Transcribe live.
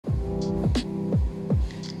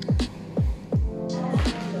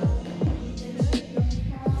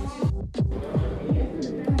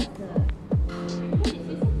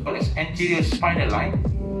anterior spinal line.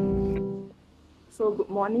 So good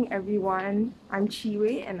morning everyone, I'm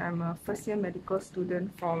Hiiii and I'm a first year medical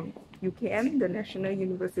student from UKM, the National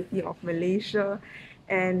University of Malaysia.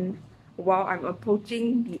 And while I'm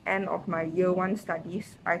approaching the end of my year 1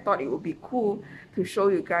 studies, I thought it would be cool to show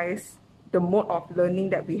you guys the mode of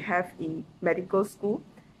learning that we have in medical school.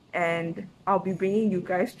 And I'll be bringing you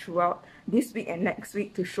guys throughout this week and next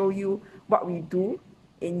week to show you what we do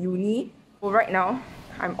in uni. So right now,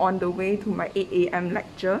 I'm on the way to my 8 AM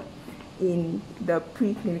lecture in the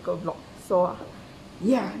preclinical block. So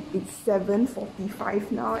yeah, it's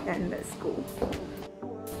 7:45 now and let's go.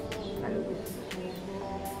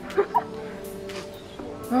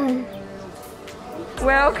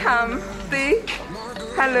 Welcome. See?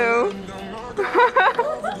 Hello.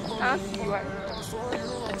 I'll see what.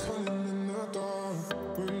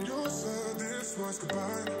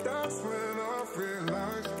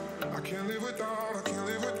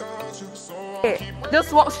 Okay,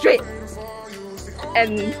 just walk straight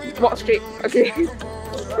and walk straight. Okay.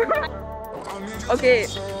 Okay,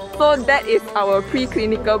 so that is our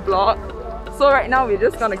preclinical block. So right now we're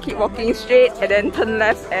just gonna keep walking straight and then turn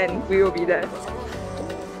left and we will be there.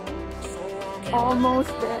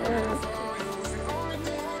 Almost there.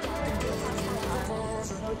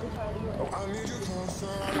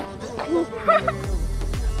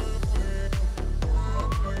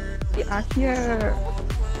 We are here.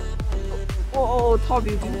 Oh, tall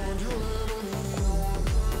building.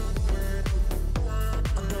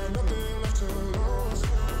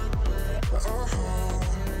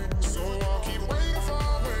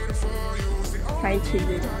 Hi,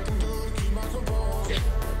 children.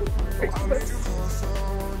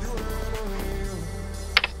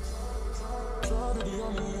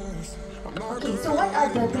 Okay, so what are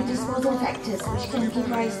the predisposing factors which can give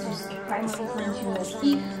rise to primary bone tumors?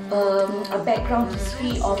 A background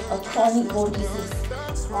history of a chronic bone disease,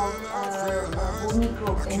 of bony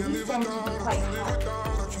growth, and these tend to be quite hard.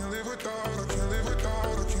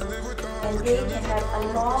 And they can have a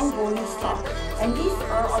long bony stalk, and these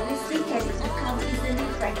obviously can become easily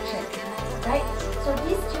fractured, right? So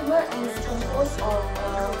this tumor is composed of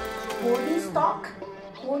bony stalk.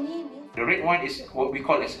 Bony means The red one is what we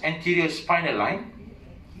call as anterior spinal line.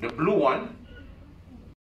 The blue one.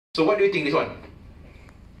 So what do you think this one?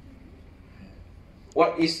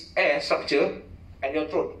 What is air structure at your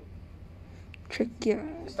throat? Trachea.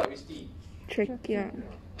 Start with T. Trachea.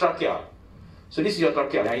 Trachea. So this is your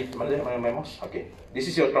trachea. My mouse. Okay. This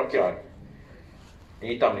is your trachea.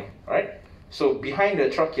 Ini hitam ni. Alright. So behind the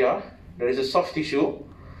trachea, there is a soft tissue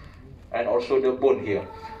and also the bone here.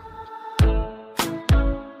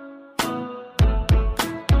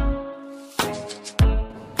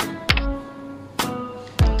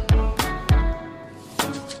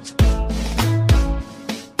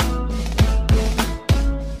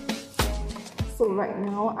 So right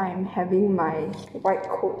now I'm having my white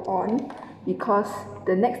coat on because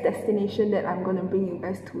the next destination that I'm going to bring you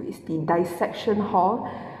guys to is the dissection hall.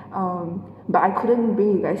 But I couldn't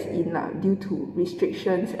bring you guys in due to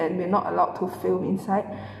restrictions and we're not allowed to film inside.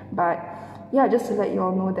 But yeah, just to let you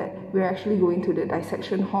all know that we're actually going to the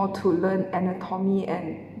dissection hall to learn anatomy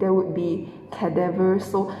and there would be cadavers.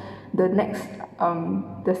 So the next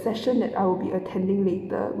the session that I will be attending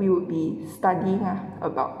later, we would be studying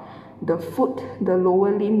about the foot, the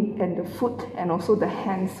lower limb and the foot, and also the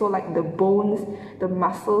hands, so like the bones, the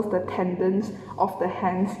muscles, the tendons of the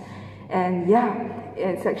hands. And yeah,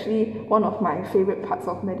 it's actually one of my favorite parts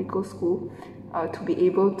of medical school, to be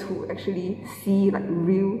able to actually see like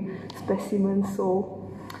real specimens. So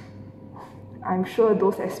I'm sure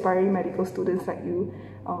those aspiring medical students like you,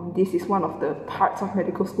 this is one of the parts of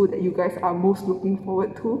medical school that you guys are most looking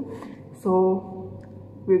forward to. So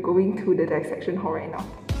we're going to the dissection hall right now.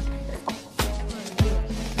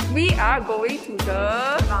 We are going to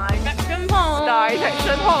the dissection hall.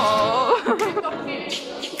 Dissection hall.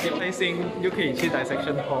 开心就可以去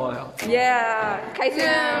dissection hall 了。 Yeah， 开心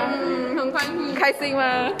吗？很开心。开心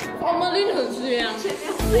吗？我们练很这样。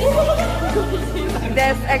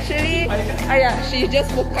There's actually, she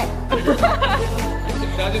just woke up.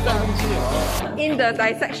 In the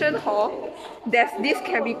dissection hall, there's this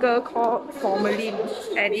chemical called formalin,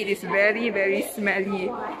 and it is very, very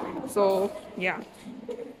smelly. So yeah.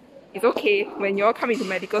 It's okay, when you all come into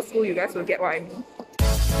medical school, you guys will get what I mean.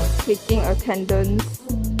 Taking attendance.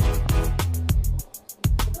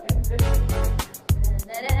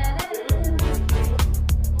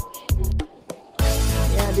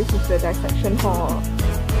 Yeah, this is the dissection hall.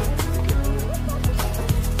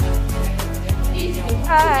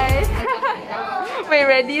 Hi! Wait,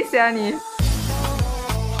 ready, Xiani?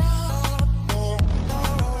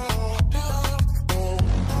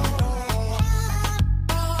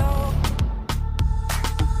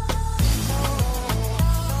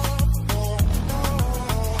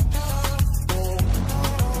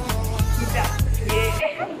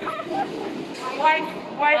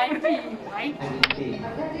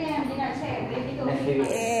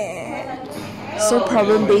 So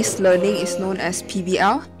problem-based learning is known as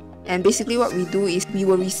PBL, and basically what we do is we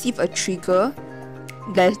will receive a trigger.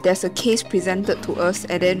 There's a case presented to us,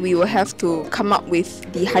 and then we will have to come up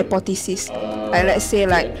with the hypothesis. Let's say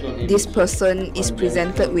like this person is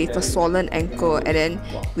presented with a swollen ankle, and then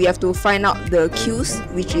we have to find out the cues,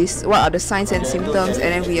 which is what are the signs and symptoms,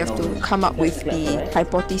 and then we have to come up with the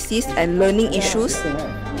hypothesis and learning issues.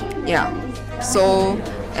 Yeah, so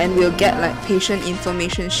and we'll get like patient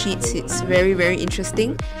information sheets. It's very, very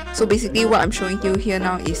interesting. So basically what I'm showing you here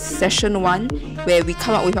now is session 1, where we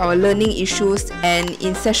come up with our learning issues, and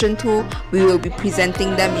in session 2 we will be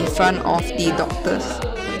presenting them in front of the doctors.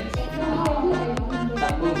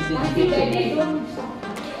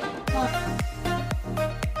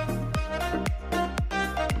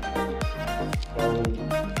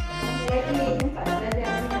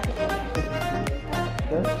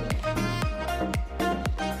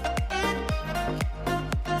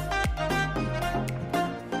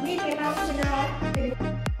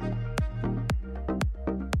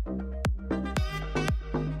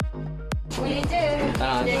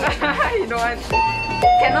 You know what?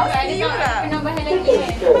 Cannot see you lah.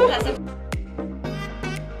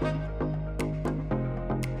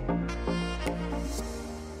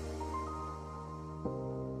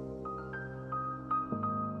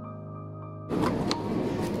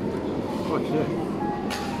 Oh shit.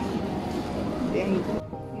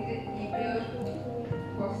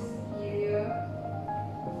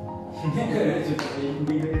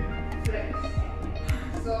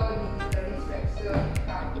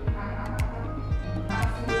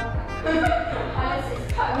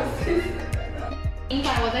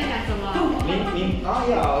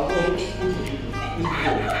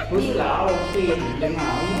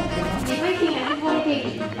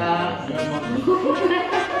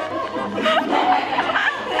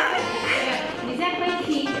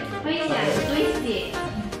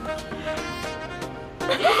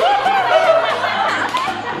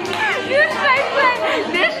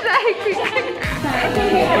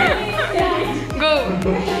 Go!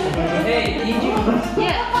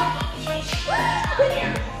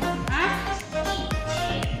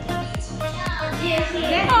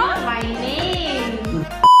 My name.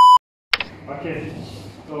 Okay,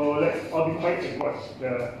 so let's all be quiet and watch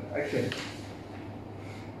the action.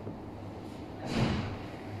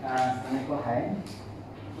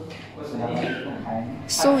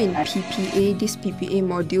 So in PPA, this PPA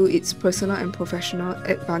module, it's personal and professional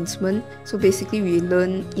advancement. So basically we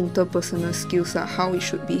learn interpersonal skills, how we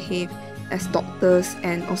should behave as doctors,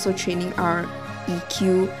 and also training our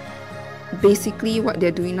EQ. Basically what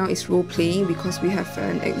they're doing now is role playing, because we have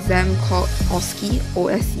an exam called OSCE,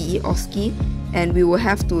 OSCE, and we will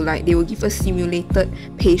have to they will give us simulated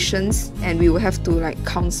patients, and we will have to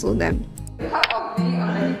counsel them. Part of being a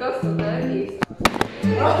medical student is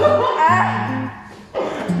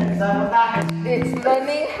it's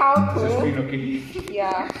learning how to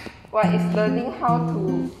it's learning how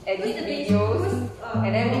to edit videos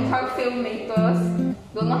and then become filmmakers.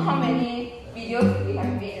 Don't know how many videos we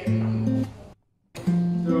have made already.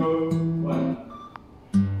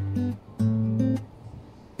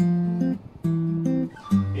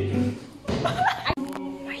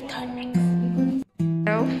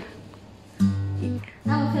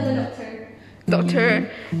 Dr.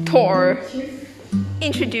 Thor,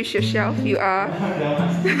 introduce yourself. You are.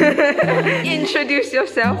 Introduce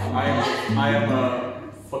yourself. I am a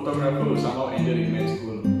photographer who somehow ended in med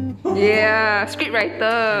school. Yeah,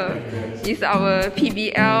 scriptwriter. He's our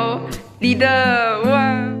PBL leader.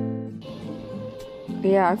 Wow.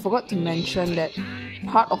 Yeah, I forgot to mention that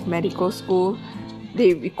part of medical school,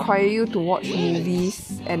 they require you to watch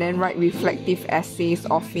movies and then write reflective essays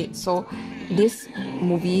of it. So this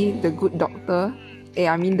movie, The Good Doctor,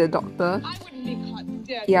 The Doctor,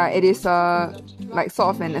 yeah, it is sort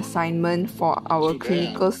of an assignment for our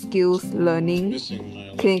clinical skills learning,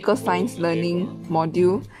 clinical science learning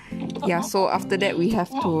module. Yeah, so after that we have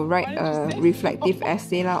to write a reflective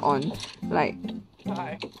essay on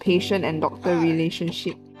patient and doctor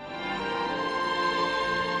relationship.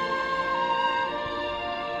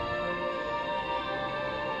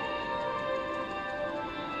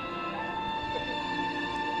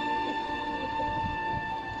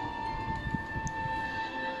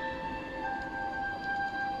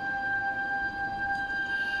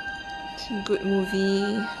 Good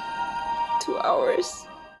movie, 2 hours.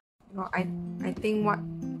 I think what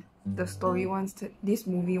this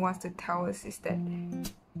movie wants to tell us is that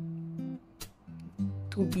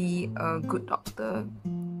to be a good doctor,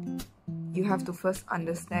 you have to first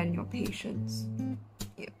understand your patients.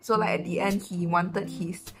 Yeah. So at the end, he wanted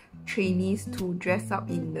his trainees to dress up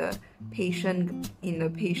in the patient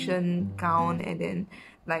gown and then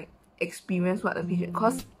like experience what the patient,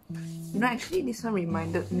 because you know, actually this one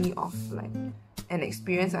reminded me of like an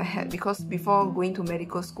experience I had, because before going to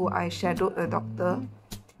medical school I shadowed a doctor,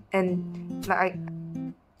 and like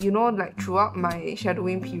you know, like throughout my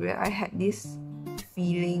shadowing period I had this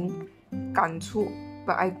feeling 感触,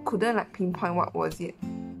 but I couldn't like pinpoint what was it.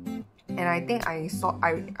 And I think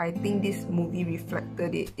I think this movie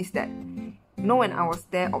reflected it, is that, you know, when I was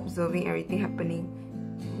there observing everything happening,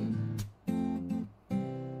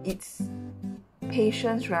 it's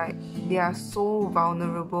patients, right? They are so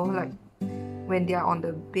vulnerable, like when they are on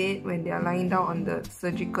the bed, when they are lying down on the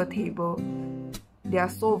surgical table, they are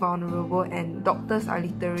so vulnerable, and doctors are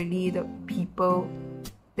literally the people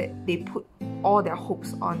that they put all their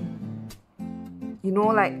hopes on. You know,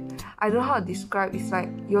 like, I don't know how to describe, it's like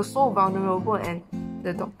you're so vulnerable and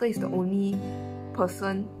the doctor is the only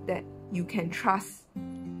person that you can trust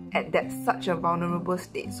at that such a vulnerable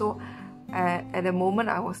state. So at the moment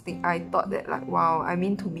I thought that like, wow, I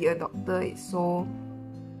mean, to be a doctor, it's so,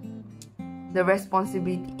 the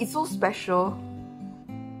responsibility, it's so special,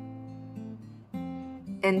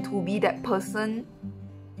 and to be that person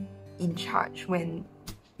in charge when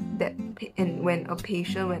a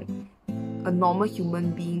patient, when a normal human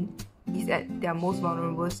being is at their most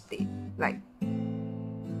vulnerable state. Like,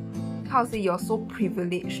 how to say, you're so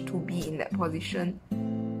privileged to be in that position,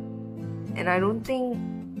 and I don't think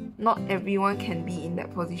not everyone can be in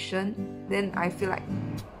that position. Then I feel like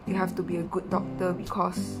you have to be a good doctor,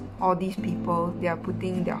 because all these people, they are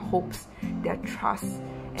putting their hopes, their trust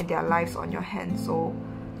and their lives on your hands. So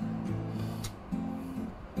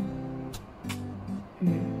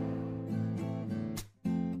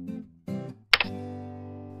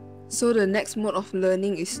So the next mode of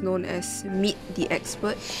learning is known as Meet the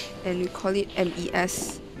Expert, and we call it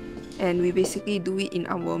MES. And we basically do it in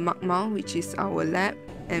our magma, which is our lab,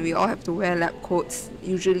 and we all have to wear lab coats.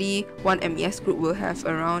 Usually one MES group will have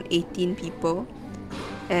around 18 people.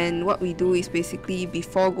 And what we do is basically,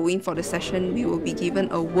 before going for the session, we will be given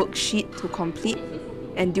a worksheet to complete.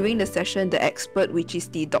 And during the session, the expert, which is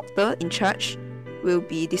the doctor in charge, will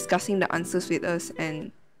be discussing the answers with us,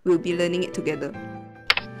 and we'll be learning it together.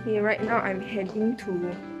 Okay, right now I'm heading to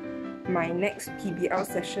my next PBL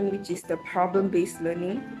session, which is the problem-based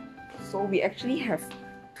learning. So we actually have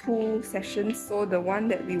 2 sessions. So the one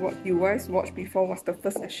that you guys watched before was the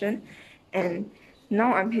first session, and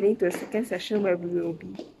now I'm heading to the second session where we will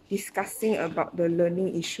be discussing about the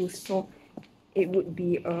learning issues. So it would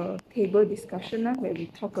be a table discussion where we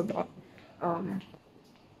talk about the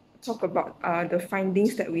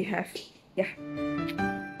findings that we have. Yeah.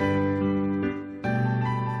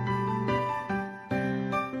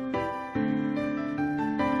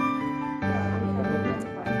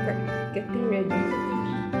 Getting ready.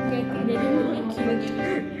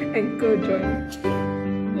 Ankle joint.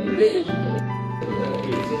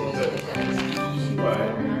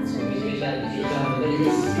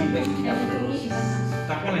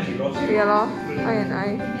 Yeah lor, I and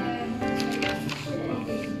I.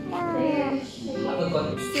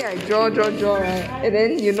 See, I draw right, and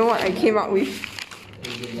then you know what I came up with?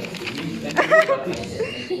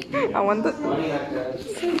 I wanted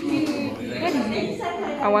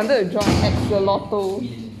to draw an axolotl,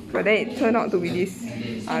 but then it turned out to be this.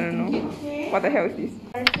 I don't know. What the hell is this?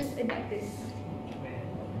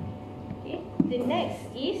 Okay. The next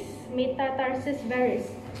is metatarsus varus,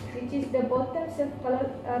 which is the bottom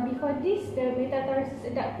surface. Before this, the metatarsus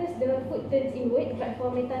adductus, the foot turns inward, but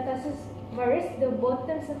for metatarsus varus, the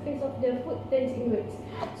bottom surface of the foot turns inwards.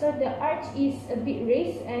 So the arch is a bit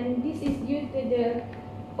raised, and this is due to the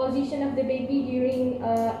position of the baby during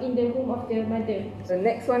in the womb of the mother. The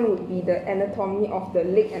next one would be the anatomy of the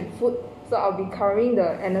leg and foot. So I'll be covering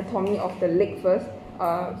the anatomy of the leg first,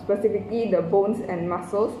 specifically the bones and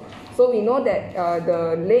muscles. So we know that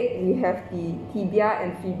the leg, we have the tibia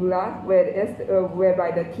and fibula,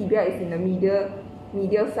 whereby the tibia is in the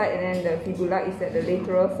medial side and then the fibula is at the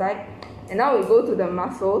lateral side. And now we go to the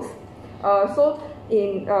muscles.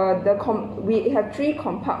 We have 3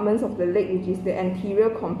 compartments of the leg, which is the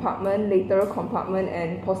anterior compartment, lateral compartment,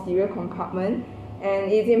 and posterior compartment.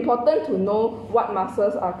 And it's important to know what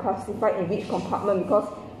muscles are classified in which compartment, because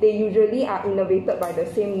they usually are innervated by the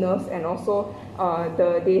same nerves, and also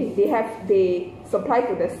they supply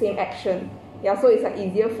to the same action. Yeah, so it's like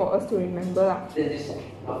easier for us to remember lah.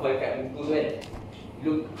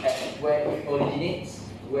 Look at where it originates,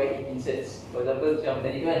 where it inserts. For example, macam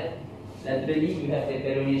tadi kan, laterally you have the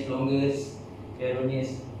peroneus longus,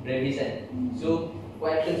 peroneus brevis kan. So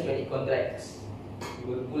what happens when it contracts? You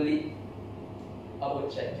will pull it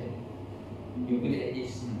upward traction. you do it like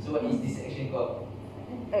this. So what is this action called?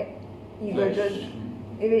 Eversion.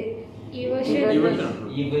 Eversion,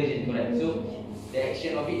 correct. So the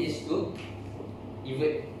action of it is to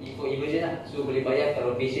evert, for eversion lah. So boleh bayang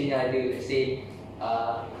kalau patientnya ada, let's say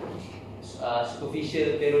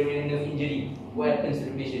superficial peroneal nerve injury, what happens to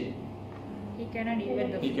the patient? He cannot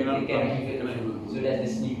even He cannot So that's the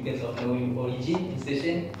significance of knowing origin,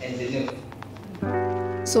 insertion, and the nerve.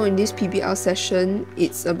 So in this PBL session,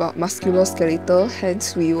 it's about musculoskeletal,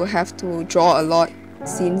 hence we will have to draw a lot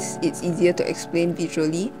since it's easier to explain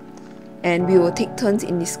visually. And we will take turns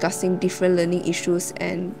in discussing different learning issues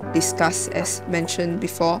and discuss as mentioned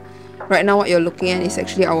before. Right now what you're looking at is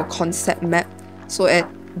actually our concept map. So at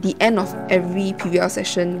the end of every PBL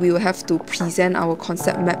session, we will have to present our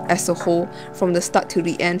concept map as a whole from the start to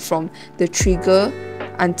the end, from the trigger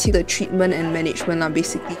until the treatment and management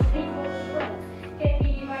basically. Can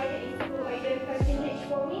be divided into either cutting edge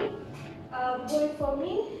for me, goal for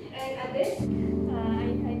me, and others.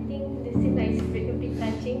 I think the scene is a bit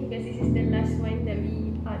touching because this is the last one that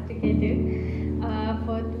we are together.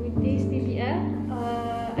 For today's PBL,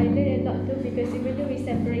 I learned a lot too because even though we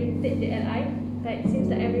separated the LI, but it seems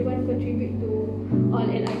like everyone contribute to all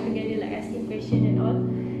LI together, like asking questions and all.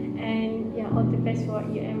 And yeah, all the best for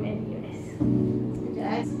UM and US.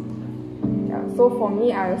 Yeah, so for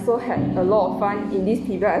me, I also had a lot of fun in this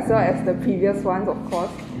PBL as well as the previous ones, of course.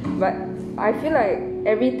 But I feel like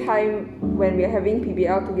every time when we're having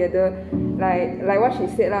PBL together, like what she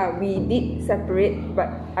said we did separate, but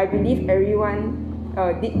I believe everyone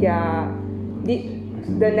did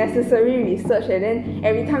the necessary research, and then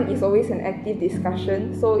every time it's always an active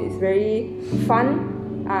discussion, so it's very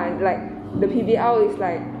fun. Like the PBL is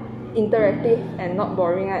like interactive and not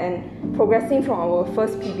boring, and progressing from our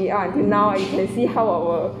first PBL until now, you can see how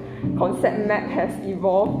our concept map has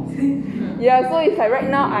evolved. Yeah, so it's like right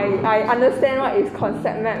now I understand what is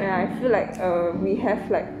concept map, and I feel like we have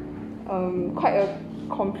like quite a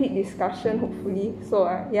complete discussion hopefully. So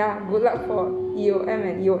yeah, good luck for EOM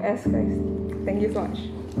and EOS guys. Thank you so much.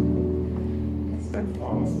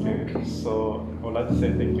 Okay, so I would like to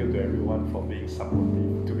say thank you to everyone for being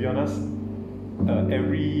supportive. To be honest,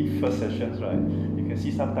 every first sessions, right, you can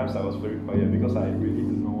see sometimes I was very quiet because I really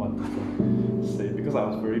didn't know what to say, because I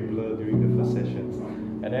was very blurred during the first sessions.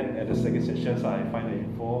 And then at the second sessions, I find the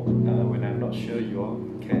info when I'm not sure you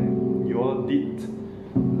all did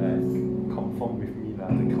like conform with me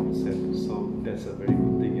the concept, so that's a very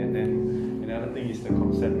good thing. And then another thing is the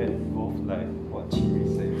concept that involved like what Chiri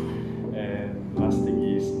said. And last thing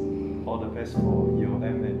is all the best for EOM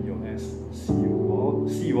and EOS. See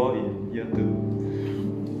you all in year 2.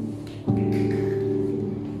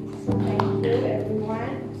 So thank you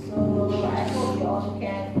everyone. So I hope you all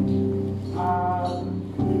can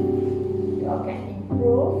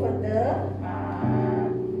improve further.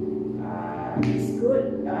 It's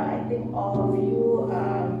good. I think all of you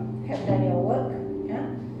have done your work. Yeah?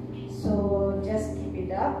 So just keep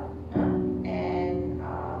it up. And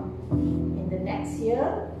in the next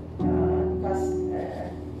year, because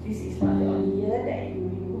this is not the only year that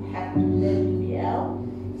you have to learn PBL.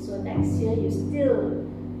 So next year you still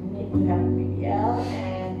need to have PBL,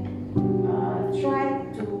 and try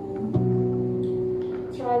to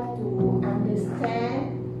understand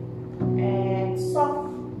and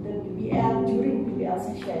solve the PBL during PBL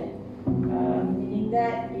session. Meaning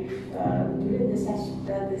that if during the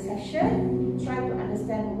session you try to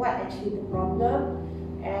understand what actually the problem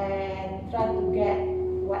and try to get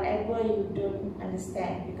whatever you don't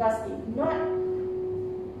understand, because if not,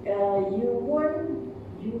 you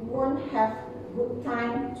won't have good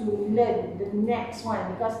time to learn the next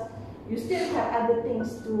one, because you still have other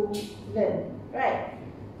things to learn, right?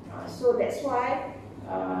 So that's why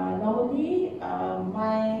normally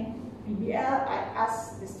my PBL, I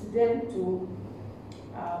ask the student to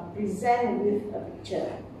present with a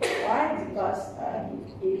picture. Why? Because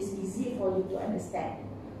it is easy for you to understand.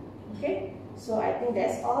 Okay? So I think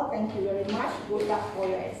that's all. Thank you very much. Good luck for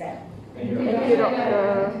your exam. Thank you,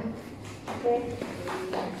 Doctor. Okay.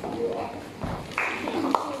 Thank you all.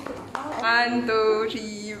 1, 2,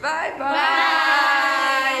 3, bye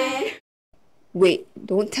bye. Wait,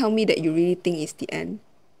 don't tell me that you really think it's the end.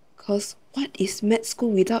 Cause what is med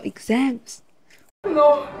school without exams?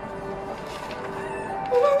 No.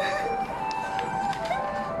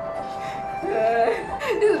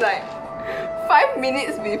 This is like 5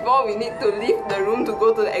 minutes before we need to leave the room to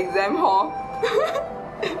go to the exam hall.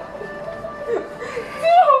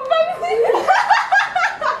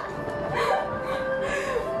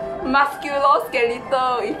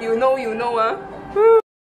 Musculoskeletal, if you know, you know.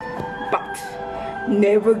 But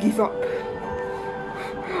never give up.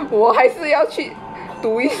 我还是要去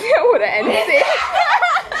读一下我的 essay.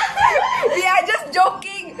 We are just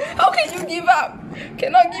joking. How can you give up?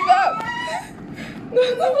 Cannot give up.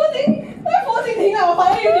 佛警停了，我怀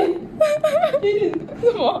疑你。什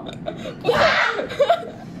么？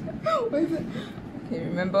我也是。Okay,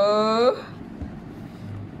 remember.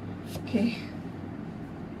 Okay.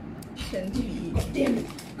 身体。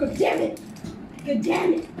God damn it! God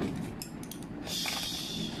damn it!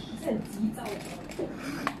 很急躁。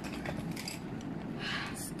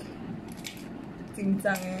紧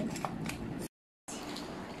张哎。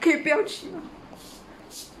可以不要去吗？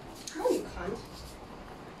 No, you can't.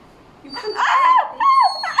 You can't.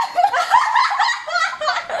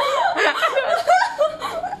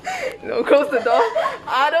 No, close the door.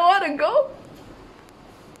 I don't want to go.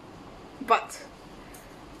 But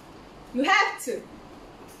You have to.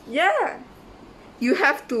 yeah, you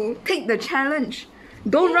have to take the challenge.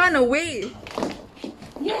 Don't run away.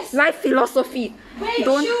 Yes. Life philosophy. Wear your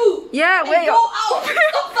Don't. shoe. Yeah, wear And your. go out.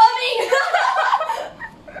 Stop filming.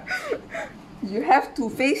 You have to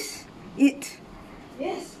face it.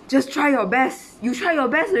 Yes. Just try your best. You try your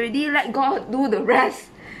best already. Let God do the rest.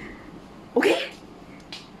 Okay?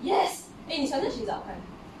 Yes. 哎，你穿着洗澡看。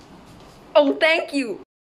 Oh, thank you.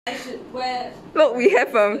 I should wear. Look, we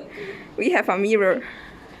have a mirror.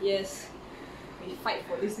 Yes. We fight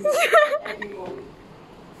for this everyone.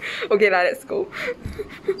 Okay, lah, let's go.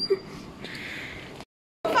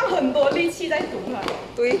 放很多力气在读它。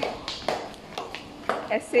对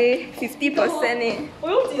 ，essay 50% 呢。我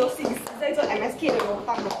用几多心思在做 MSK 的模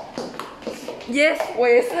范。 Yes， 我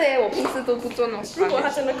也是诶，我平时都不做那种。如果他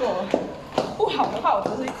真的跟我不好的话，我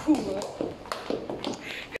真是会哭的。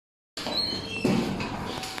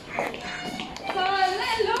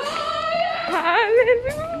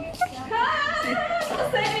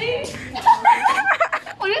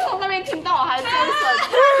我就从那边听到我还是这样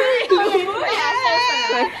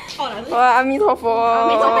声。哇，阿弥陀佛，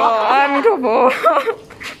阿弥陀佛，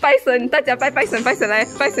拜神，大家拜神，拜神来，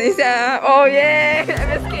拜神一下，哦耶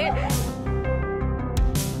 ，MSK。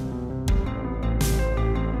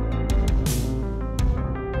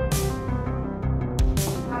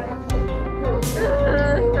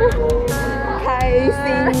开心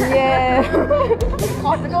耶！哦，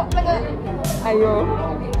那个，哎呦。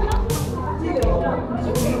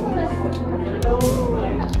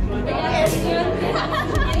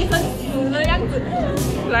你很死的样子。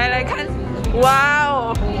来看，哇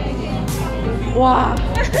哦，哇，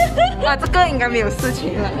啊，这个应该没有事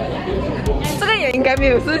情了，这个也应该没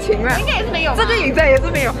有事情了，应该也是没有吧，这个应该也是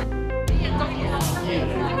没有。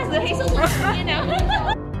开始黑色素出现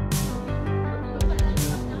了。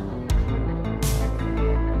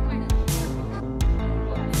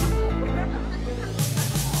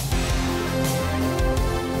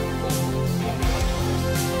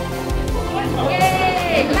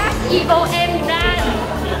EOM done!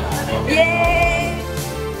 Yay!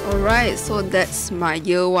 Alright, so that's my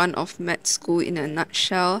year 1 of med school in a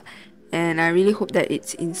nutshell, and I really hope that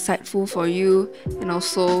it's insightful for you, and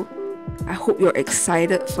also I hope you're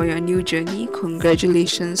excited for your new journey.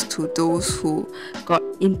 Congratulations to those who got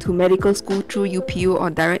into medical school through UPU or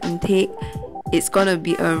direct intake. It's gonna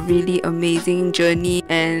be a really amazing journey,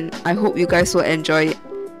 and I hope you guys will enjoy it.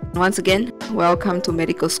 Once again, welcome to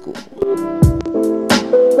medical school.